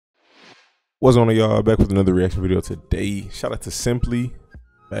What's on, y'all? Back with another reaction video today. Shout out to Simply,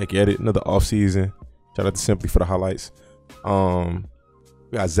 back at it, another off season. Shout out to Simply for the highlights. We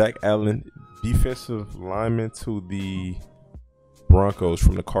got Zach Allen, defensive lineman to the Broncos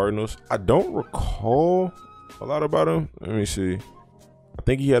from the Cardinals. I don't recall a lot about him. Let me see. I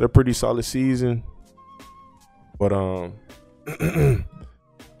think he had a pretty solid season, but I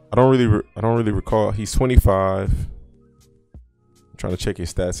don't really recall. He's 25. I'm trying to check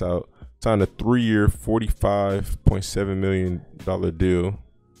his stats out. Signed a 3-year, $45.7 million deal.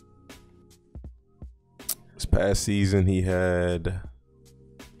 This past season, he had,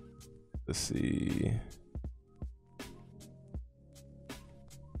 let's see,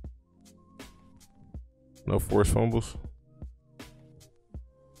 no forced fumbles,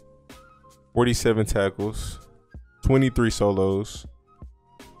 47 tackles, 23 solos,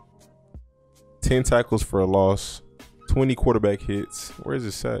 10 tackles for a loss, 20 quarterback hits. Where's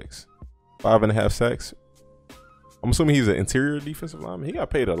his sacks? 5.5 sacks. I'm assuming he's an interior defensive lineman. He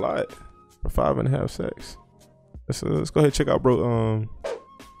got paid a lot for 5.5 sacks. Let's go ahead and check out, bro.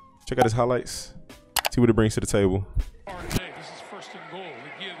 Check out his highlights. See what it brings to the table. This is first and goal.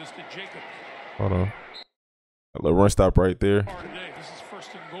 We give this to Jacob. Hold on. A little run stop right there. This is first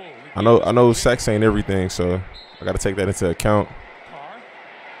and goal. I know sacks ain't everything, so I got to take that into account.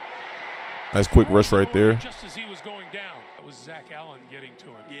 Nice quick rush right there. Just as he was going down, it was Zach Allen getting to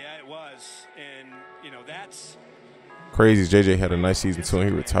him. Yeah, it was, and you know that's crazy. JJ had a nice season too, and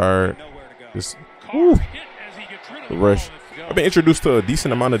he retired. Just the rush. I've been introduced to a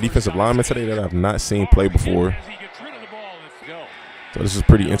decent amount of defensive linemen today that I've not seen play before, so this is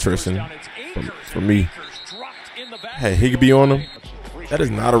pretty interesting for me. Hey, Higbee on him. That is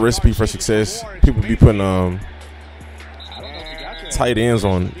not a recipe for success. People be putting tight ends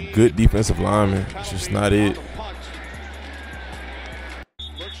on good defensive linemen. It's just not it.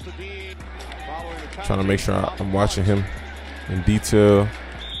 Trying to make sure I'm watching him in detail.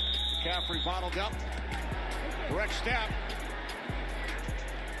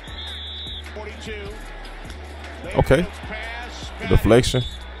 Okay. Deflection.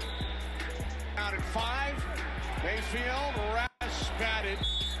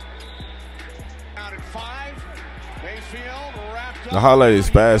 The highlight is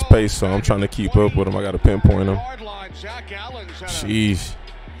fast paced, so I'm trying to keep up with him. I got to pinpoint him. Jeez.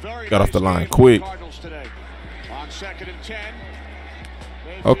 Got off the line quick.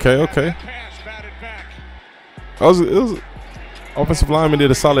 Okay. It was offensive lineman did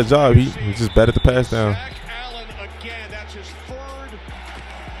a solid job. He just batted the pass down.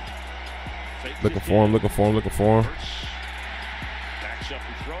 Looking for him.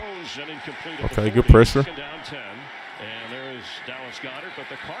 Okay, good pressure.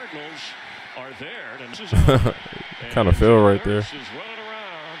 Kind of fell right there.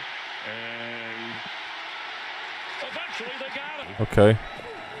 Okay.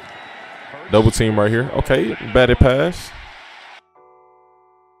 Double team right here. Okay, batted pass.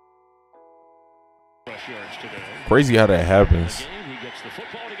 Crazy how that happens.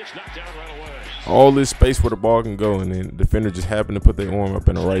 All this space where the ball can go, and then the defender just happened to put their arm up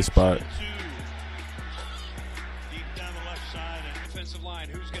in the right spot.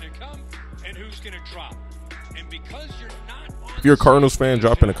 If you're a Cardinals fan,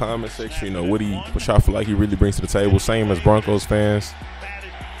 drop in the comment section, you know, what y'all feel like he really brings to the table. Same as Broncos fans.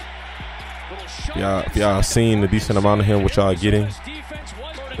 If y'all seen a decent amount of him, what y'all getting,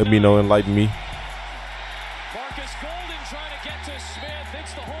 let me know, enlighten me.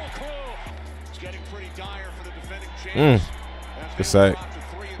 Good sack.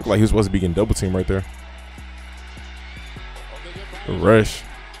 Looked like he was supposed to be getting double team right there. The rush.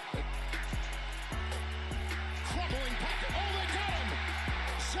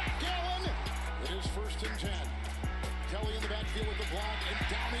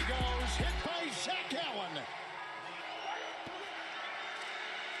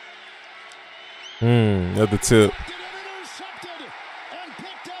 Another tip.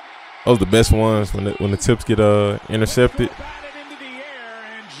 Those are the best ones when the tips get intercepted.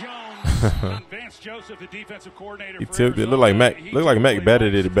 He tipped it. Looked like Mac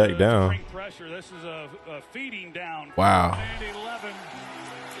batted it back down. Wow.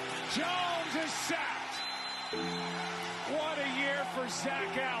 Jones is sacked. What a year for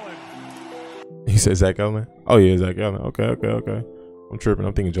Zach Allen. He said Zach Allen? Oh yeah, Zach Allen. Okay. I'm tripping.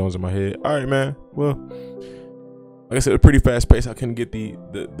 I'm thinking Jones in my head. All right, man. Well, like I said, a pretty fast pace. I couldn't get the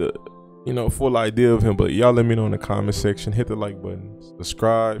full idea of him, but y'all let me know in the comment section. Hit the like button.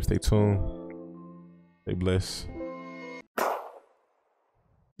 Subscribe. Stay tuned. Stay blessed.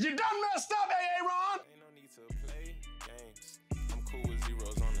 You done messed up, Aaron. Ain't no need to play games. I'm cool with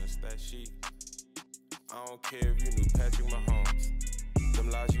zeros on the stat sheet. don't care if you knew Patrick Mahomes. Them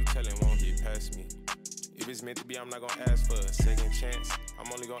lies you telling won't get past me. If it's meant to be, I'm not gonna ask for a second chance.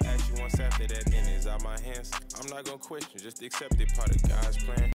 I'm only gonna ask you once after that, then it's out my hands. I'm not gonna question, just accept it, part of God's plan.